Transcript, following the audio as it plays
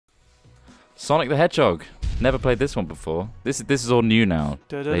Sonic the Hedgehog. Never played this one before. This is all new now,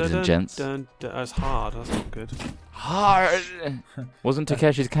 ladies and gents. That's hard. That's not good. Hard. Wasn't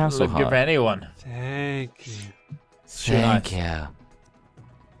Takeshi's Castle Look good for hard? anyone. Thank you. Thank you.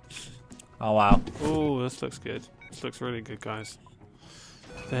 Oh wow. Oh, this looks good. This looks really good, guys.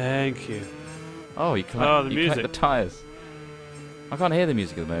 Thank you. Oh, you collect, the you collect music. the tyres. I can't hear the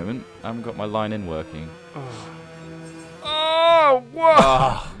music at the moment. I haven't got my line in working. Oh. Oh, whoa!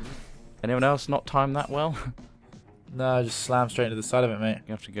 Oh. Anyone else not timed that well? No, just slam straight into the side of it, mate.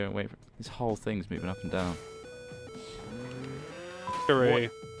 You have to go and wait for this whole thing's moving up and down.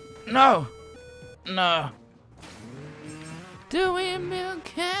 Hooray. No! No! Do we build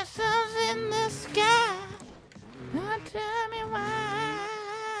castles in the sky? Now tell me why.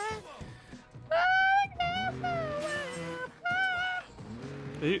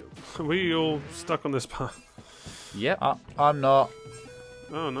 Are we all stuck on this path? Yep. I'm not.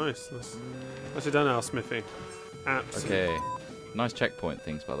 Oh, nice. Nicely done, Al Smithy. Absolutely. Okay. Nice checkpoint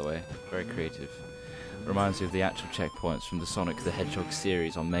things, by the way. Very creative. Reminds me of the actual checkpoints from the Sonic the Hedgehog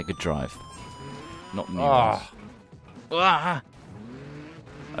series on Mega Drive. Not new ones. Ah!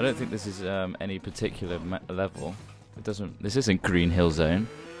 I don't think this is any particular level. It doesn't. This isn't Green Hill Zone,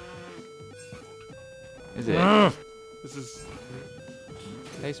 is it? This is...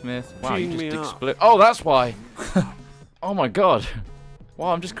 Hey Smith. Wow, Teeing you me just up. explode. Oh, that's why. Oh my god.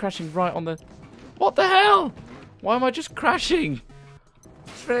 Wow, I'm just crashing right on the. What the hell? Why am I just crashing?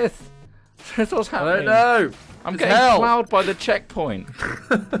 Smith, what's I happening? don't know. I'm It's getting hell. plowed by the checkpoint.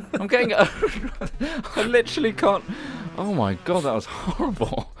 I'm getting. I literally can't. Oh my god, that was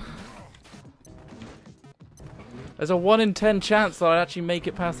horrible. There's a 1 in 10 chance that I'd actually make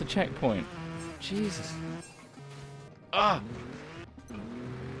it past the checkpoint. Jesus. Ah.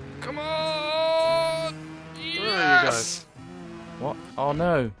 Come on! Where are you Yes! What? Oh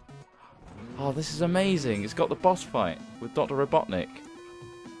no. Oh, this is amazing. It's got the boss fight with Dr. Robotnik.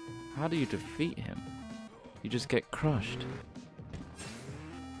 How do you defeat him? You just get crushed.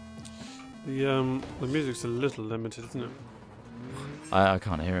 The music's a little limited, isn't it? I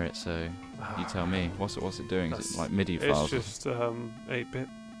can't hear it, so you tell me. What's it doing? Is it like MIDI files? It's just 8-bit.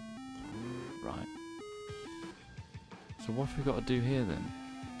 Right. So what have we got to do here then?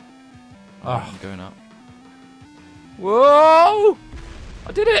 Oh. I'm going up. Whoa!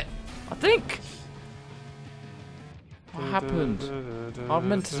 I did it! I think! What happened? I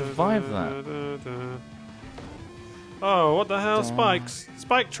meant to survive that. Oh, what the hell? Spikes!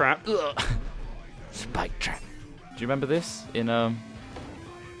 Spike trap! Ugh. Spike trap. Do you remember this in I the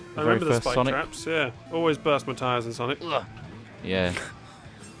very remember the first spike Sonic? traps, yeah. Always burst my tyres in Sonic. Ugh. Yeah. Do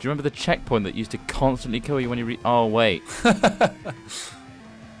you remember the checkpoint that used to constantly kill you when you Oh, wait.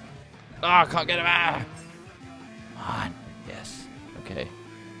 I can't get him out! Come on. Yes. Okay.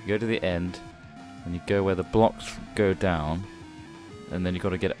 You go to the end, and you go where the blocks go down, and then you've got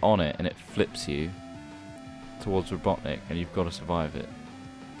to get on it, and it flips you towards Robotnik, and you've got to survive it.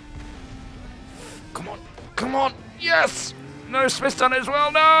 Come on! Come on! Yes! No, Smith's done it as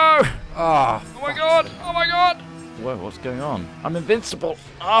well! No! Oh, Oh my god! Oh my god! Whoa, what's going on? I'm invincible!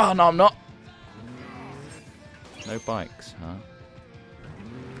 Oh, no, I'm not! No bikes, huh?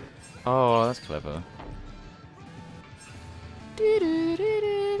 Oh, that's clever.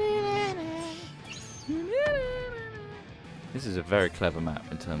 This is a very clever map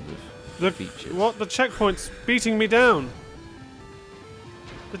in terms of Look, features. what? The checkpoint's beating me down.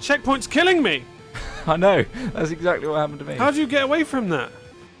 The checkpoint's killing me! I know! That's exactly what happened to me. How do you get away from that?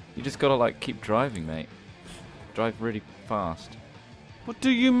 You just gotta, like, keep driving, mate. Drive really fast. What do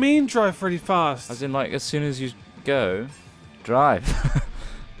you mean drive really fast? As in, like, as soon as you go, drive.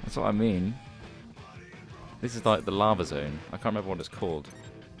 That's what I mean. This is like the lava zone. I can't remember what it's called.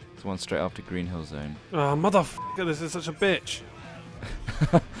 It's the one straight after Green Hill Zone. Oh, motherfucker, this is such a bitch.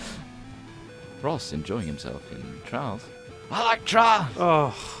 Ross enjoying himself in trials. I like trials!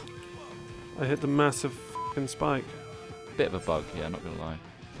 Oh, I hit the massive fucking spike. Bit of a bug, yeah, not gonna lie.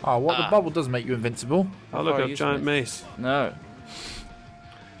 oh, what? The bubble does make you invincible. Oh, look, far are a you, giant Smith? mace. No.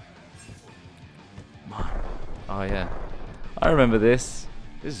 Oh yeah. I remember this.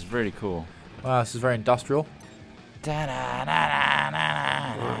 This is really cool. Wow, this is very industrial. Right,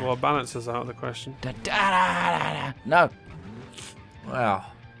 well, balance is out of the question. No. Wow.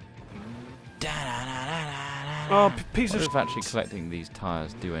 Oh, piece What of if actually collecting these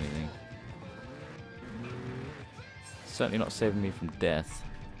tyres do anything? Certainly not saving me from death.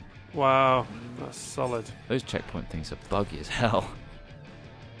 Wow, that's solid. Those checkpoint things are buggy as hell.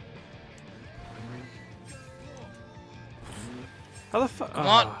 How the fuck? Come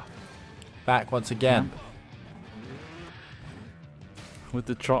on. Back once again. with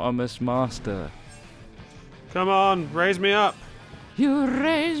the Trotimus Master. Come on, raise me up. You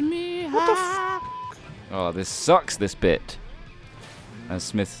raise me high. Oh, this sucks, this bit. As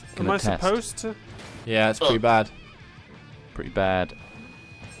Smith can Am I attest. supposed to? Yeah, it's pretty bad. Pretty bad.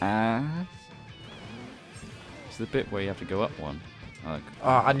 It's the bit where you have to go up one. Oh,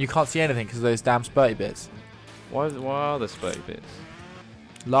 And you can't see anything because of those damn spurty bits. why are there spurty bits?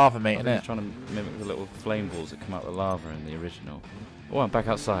 Lava, I mate, think innit? it's trying to mimic the little flame balls that come out of the lava in the original. Oh, I'm back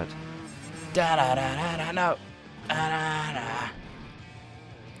outside. Da da da da da no. Da da da.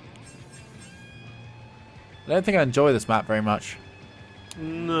 I don't think I enjoy this map very much.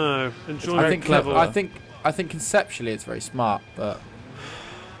 No. Enjoy I it think clever. I think conceptually it's very smart, but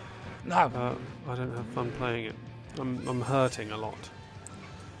No. I don't have fun playing it. I'm hurting a lot.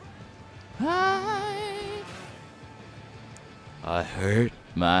 I hurt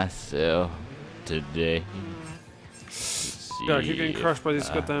myself today. Yeah, I keep getting crushed by this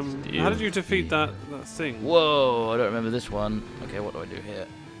goddamn. How did you defeat that thing? Whoa, I don't remember this one. Okay, what do I do here?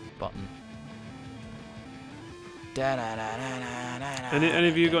 Button. Any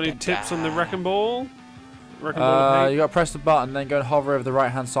of you got any tips on the wrecking ball? Wrecking ball of hate? you got to press the button, then go and hover over the right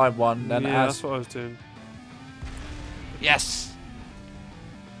hand side one, then Yeah, as that's what I was doing. Yes.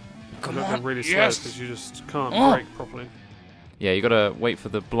 I look like really slow because you just can't brake properly. Yeah, you gotta wait for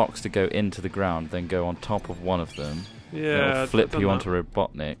the blocks to go into the ground, then go on top of one of them. Yeah, It'll flip I've done you that. onto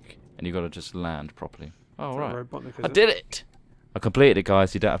Robotnik, and you gotta just land properly. Oh right, Robotnik, is I it? did it! I completed it,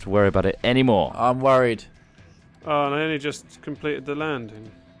 guys. You don't have to worry about it anymore. I'm worried. Oh, and I only just completed the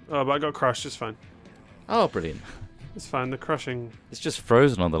landing. Oh, but I got crushed. It's fine. Oh, brilliant! It's fine. The crushing. It's just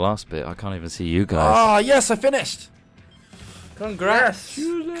frozen on the last bit. I can't even see you guys. Ah, yes, I finished. Congrats!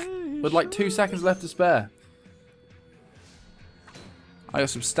 With like 2 seconds left to spare. I got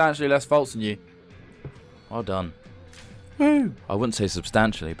substantially less faults than you. Well done. Woo! I wouldn't say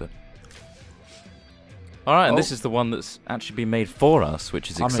substantially, but. Alright, and Oh. this is the one that's actually been made for us,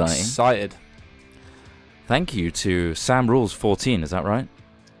 which is I'm exciting. excited. Thank you to Sam Rules 14, is that right?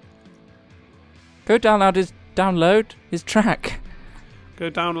 Go download his track. Go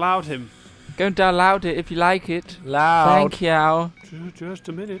down loud him. Go and download it if you like it. Loud. Thank you. Just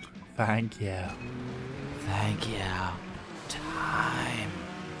a minute. Thank you. Thank you. Time.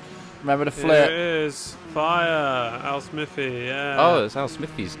 Remember to Here flip. it is. Fire. Al Smithy. Yeah. Oh, it's Al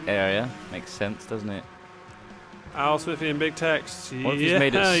Smithy's area. Makes sense, doesn't it? Al Smithy in big text. What if he's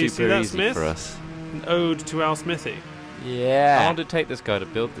made Yeah, you it see super that, easy Smith? for us? An ode to Al Smithy. How Yeah. long did it take this guy to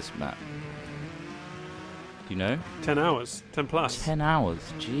build this map? Do you know? 10 hours. 10 plus. 10 hours.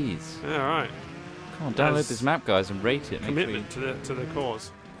 Jeez. Yeah, right. Come on, download That's this map, guys, and rate it. Make sure you- Commitment to the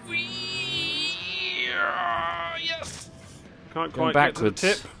cause. Yes. Can't Going quite get to the backwards.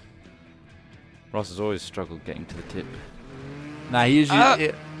 tip. Ross has always struggled getting to the tip. Nah, he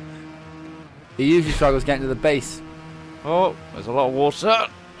usually he usually struggles getting to the base. Oh, there's a lot of water. Oh,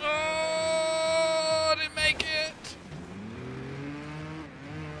 I didn't make it.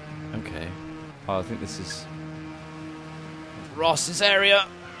 Okay. Oh, I think this is Ross's area.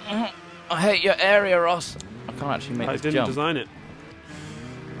 I hate your area, Ross. I can't actually make I this didn't jump. design it.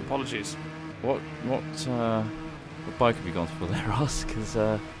 Apologies. What bike have you gone for there, Ross? Because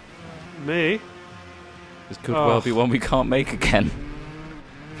Me? this could Oh. well be one we can't make again.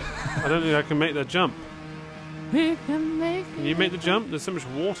 I don't think I can make that jump. We can make Can you make the jump? There's so much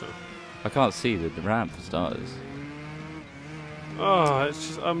water. I can't see the ramp for starters. Oh, it's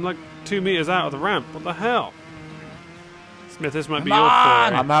just, I'm like 2 meters out of the ramp. What the hell? Smith, this might be Come your on!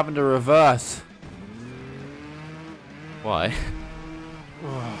 foray. I'm having to reverse. Why?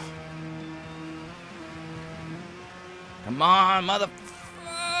 Oh, Come on, mother.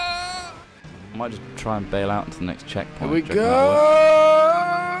 I might just try and bail out into the next checkpoint. Here we Do you reckon that'll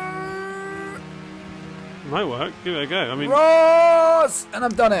work? go. might work. Give it a go. I mean, Ross! And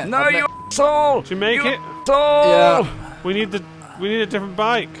I've done it. No, I've you asshole! did you make it? Asshole! Yeah, We need a different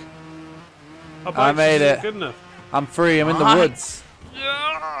bike. Our I bike made isn't it. good enough. I'm free. I'm in the What? woods.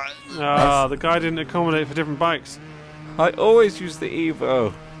 Ah, the guy didn't accommodate for different bikes. I always use the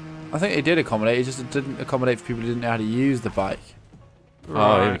Evo. I think they did accommodate. It just didn't accommodate for people who didn't know how to use the bike.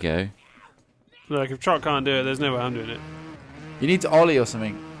 Oh, here we go. Look, if Trot can't do it, there's no way I'm doing it. You need to ollie or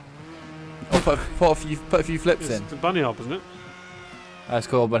something. Or put a few flips in. It's a bunny hop, isn't it? That's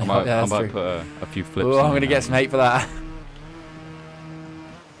cool, but I yeah, might that's true. put a few flips. Ooh, I'm in gonna there. get some hate for that.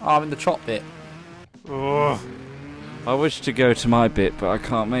 Oh, I'm in the trot bit. Oh, I wish to go to my bit, but I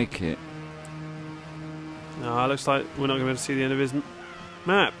can't make it. no, it looks like we're not going to be able to see the end of his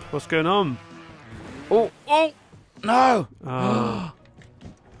map. What's going on? Oh, no! Oh,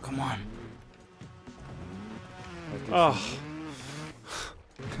 Come on. oh.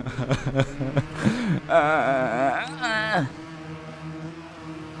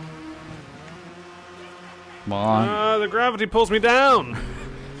 Come on. The gravity pulls me down.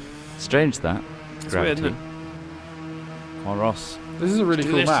 Strange that. It's weird, isn't it? Come on, Ross. This is a really Do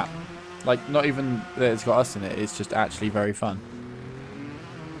cool this. map. Like, not even that it's got us in it, it's just actually very fun.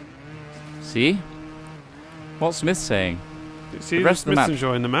 See? What's Smith saying? See, The rest of the Smith's map-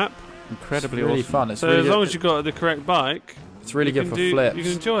 enjoying the map. Incredibly It's really awesome. fun. It's So really as good. long as you've got the correct bike, It's really you good can for do- flips. You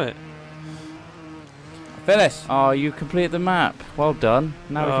can enjoy it. Finish. Oh, you completed the map. Well done.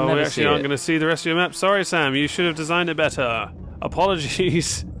 Now we can We never actually see aren't it. going to see the rest of your map. Sorry, Sam. You should have designed it better.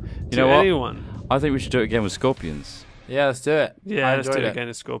 Apologies to know what? anyone. I think we should do it again with scorpions. Yeah, let's do it. Yeah, I let's do enjoyed it again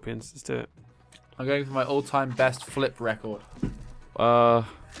as Scorpions. Let's do it. I'm going for my all-time best flip record. So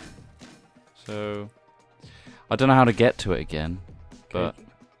I don't know how to get to it again, but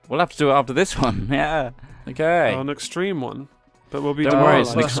we'll have to do it after this one. Yeah. Okay. An extreme one, but we'll be Don't worry,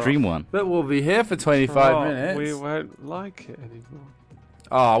 it's an demoralised. extreme one. But we'll be here for 25 Oh, minutes. We won't like it anymore.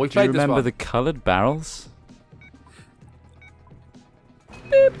 Oh, we Do you played this remember one. the coloured barrels?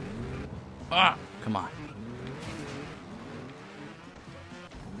 Ah, come on.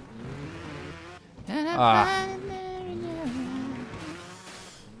 Ah.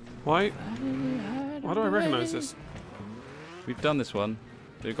 Why do I recognise this? We've done this one.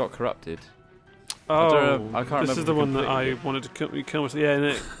 It got corrupted. Oh, don't know, I can't this is remember the if we one that I completed wanted to kill myself. Yeah, no,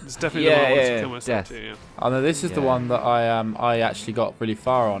 it's definitely Yeah, the one I wanted yeah, to kill yeah, myself death. to. Yeah. Oh no, this is the Yeah. one that I actually got really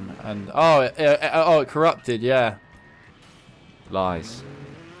far on, and it corrupted. Yeah. Lies.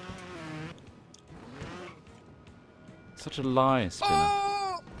 Such a lie,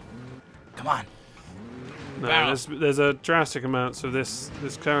 Spinner. Come on. No, Barrel. there's a drastic amounts of this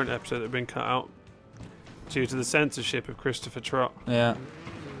current episode that have been cut out due to the censorship of Christopher Trott. Yeah.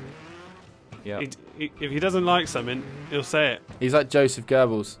 Yeah. If he doesn't like something, he'll say it. He's like Joseph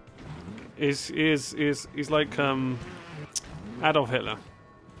Goebbels. He's like Adolf Hitler.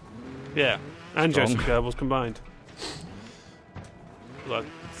 Yeah, and Strong. Joseph Goebbels combined. Well,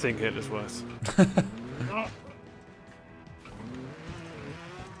 I think Hitler's worse.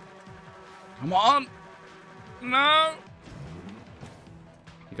 Come on. No.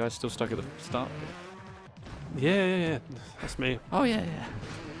 You guys still stuck at the start? Yeah. That's me. Oh yeah.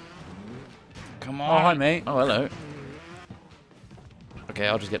 Come Oh, on. hi mate. Oh, hello. Okay,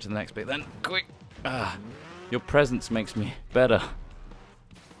 I'll just get to the next bit then. Quick. Your presence makes me better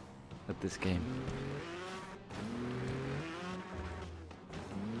at this game.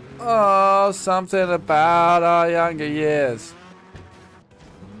 Oh, something about our younger years.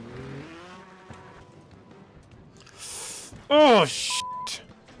 Oh shit!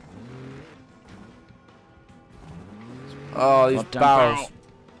 Oh, these Goddamn barrels. barrel.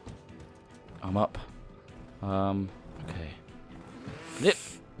 I'm up. Okay. Nip.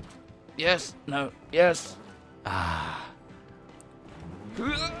 Yes. No. Yes. Ah.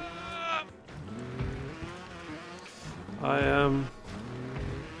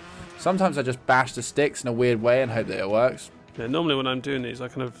 Sometimes I just bash the sticks in a weird way and hope that it works. Yeah, normally when I'm doing these, I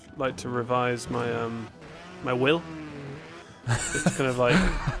kind of like to revise my my will. It's kind of like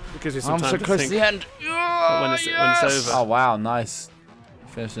it gives me some I'm time so to close to think the end. when it's over. Oh wow, nice.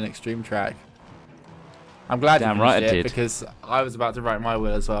 Finished an extreme track. I'm glad Damn you right finished I it did. because I was about to write my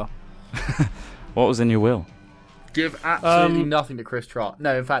will as well. What was in your will? Give absolutely nothing to Chris Trott.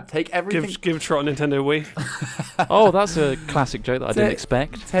 No, in fact, take everything. Give Trot a Nintendo Wii. Oh, that's a classic joke that I didn't Take-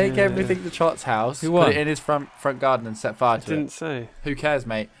 expect. Take Yeah. everything to Trott's house. Who Put won? it in his front garden and set fire to Didn't it. say. Who cares,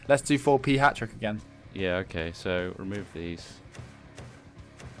 mate? Let's do 4P hat trick again. Yeah. Okay. So remove these.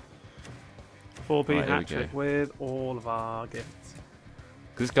 4B Right, here we hat trick go. with all of our gifts.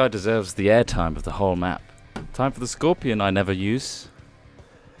 This guy deserves the airtime of the whole map. Time for the scorpion I never use.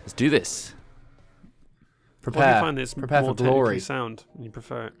 Let's do this. What do you Prepare. find this Prepare more for glory. technically sound and you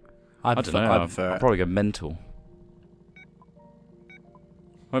prefer it? I don't know. I prefer I'll it. probably go mental.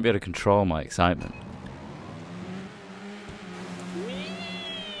 Won't be able to control my excitement.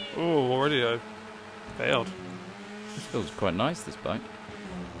 Oh, already I failed. This feels quite nice, this bike.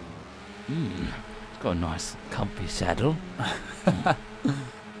 It's got a nice, comfy saddle.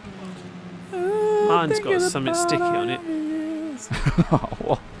 Mine's got something sticky on it.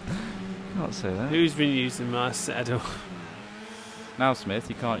 What? Can't say that. Who's been using my saddle? Now, Smith,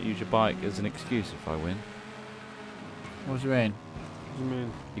 you can't use your bike as an excuse if I win. What do you mean? What do you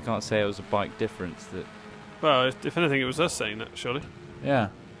mean? You can't say it was a bike difference that... Well, if anything, it was us saying that, surely. Yeah.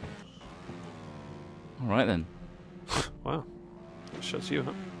 Alright then. Wow. That shuts you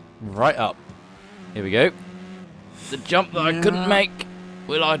up. Right up. Here we go. The jump that I couldn't make.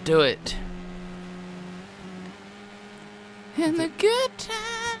 Will I do it? In the good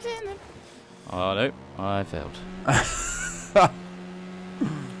times. Oh no, I failed.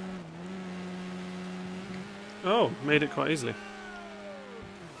 Oh, made it quite easily.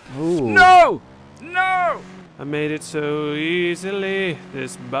 Ooh. No! No! I made it so easily.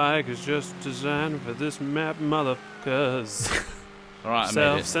 This bike is just designed for this map, motherfuckers. Alright, I made it.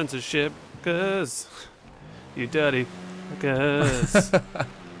 Self-censorship, cause you dirty, cause.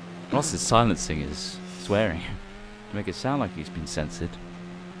 Ross is silencing his swearing to make it sound like he's been censored.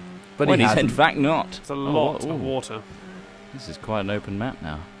 But when he he's in hasn't. fact not. It's a lot ooh. of water. This is quite an open map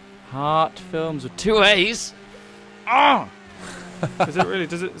now. Heart Films with 2 A's. Oh! Does it really?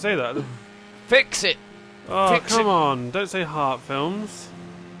 Does it say that? Fix it! Oh, Fix come it. on! Don't say Heart Films.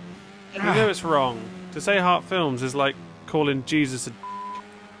 You know it's wrong. To say Heart Films is like calling Jesus a.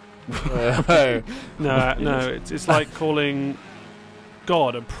 No, it's like calling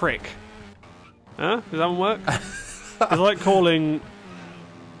God a prick. Huh? Does that one work?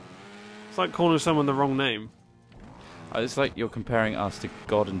 It's like calling someone the wrong name. It's like you're comparing us to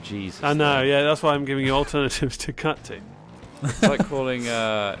God and Jesus. I know, yeah. That's why I'm giving you alternatives to cut to. It's like calling.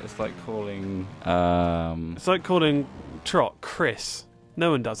 It's like calling. It's like calling Trot Chris.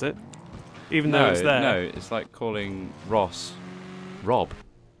 No one does it, even though No, it's there. no. It's like calling Ross Rob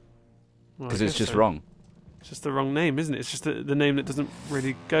Well, I because it's guess just so. wrong. It's just the wrong name, isn't it? It's just the name that doesn't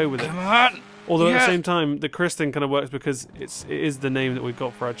really go with it. Come on! Although at Yeah. the same time, the Chris thing kind of works because it is the name that we've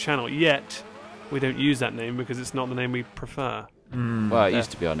got for our channel. Yet we don't use that name because it's not the name we prefer. Well, it used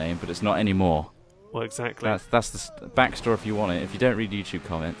to be our name, but it's not anymore. Well, exactly. That's the backstory if you want it. If you don't read YouTube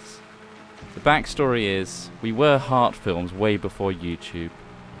comments, the backstory is we were Heart Films way before YouTube.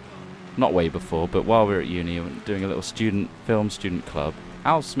 Not way before, but while we were at uni, we were doing a little student club.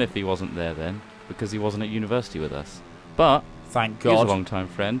 Al Smithy wasn't there then because he wasn't at university with us. But Thank he was a God. long-time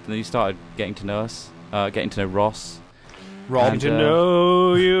friend, and then he started getting to know us, getting to know Ross. Rob. And, Getting to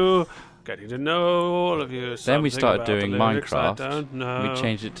know you, getting to know all of you. Then we Something started about the doing lyrics I Minecraft. don't know. We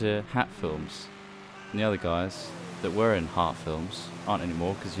changed it to Hat Films. And the other guys that were in Heart Films aren't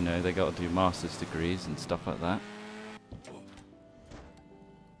anymore because, you know, they got to do master's degrees and stuff like that.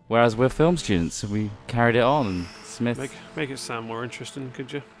 Whereas we're film students, so we carried it on. And Smith... Make it sound more interesting,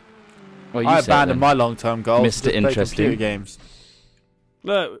 could you? well, I you said abandoned then. my long-term goals. Mr. to play Interesting. computer games.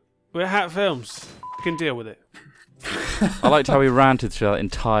 Look, we're Hat Films. We can deal with it. I liked how we ranted through that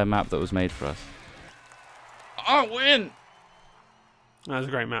entire map that was made for us. I win! That was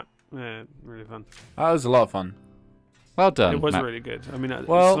a great map. Yeah, really fun. That was a lot of fun. Well done, It was Matt. really good. I mean,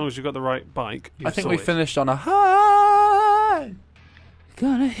 Well, as long as you got the right bike, you I think saw we it. finished on a high.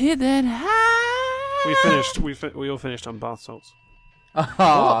 Gonna hit that high. We finished. We all finished on bath salts.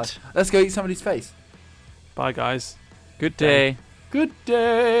 What? Let's go eat somebody's face. Bye, guys. Good day. Good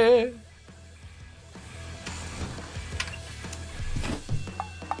day.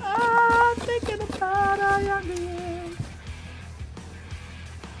 I'm thinking about our younger years.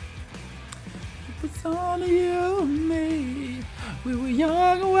 It was only you and me. We were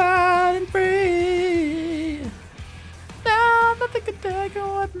young and wild and free. Now nothing can take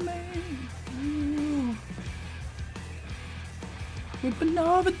away from me. We've been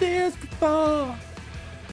over this before.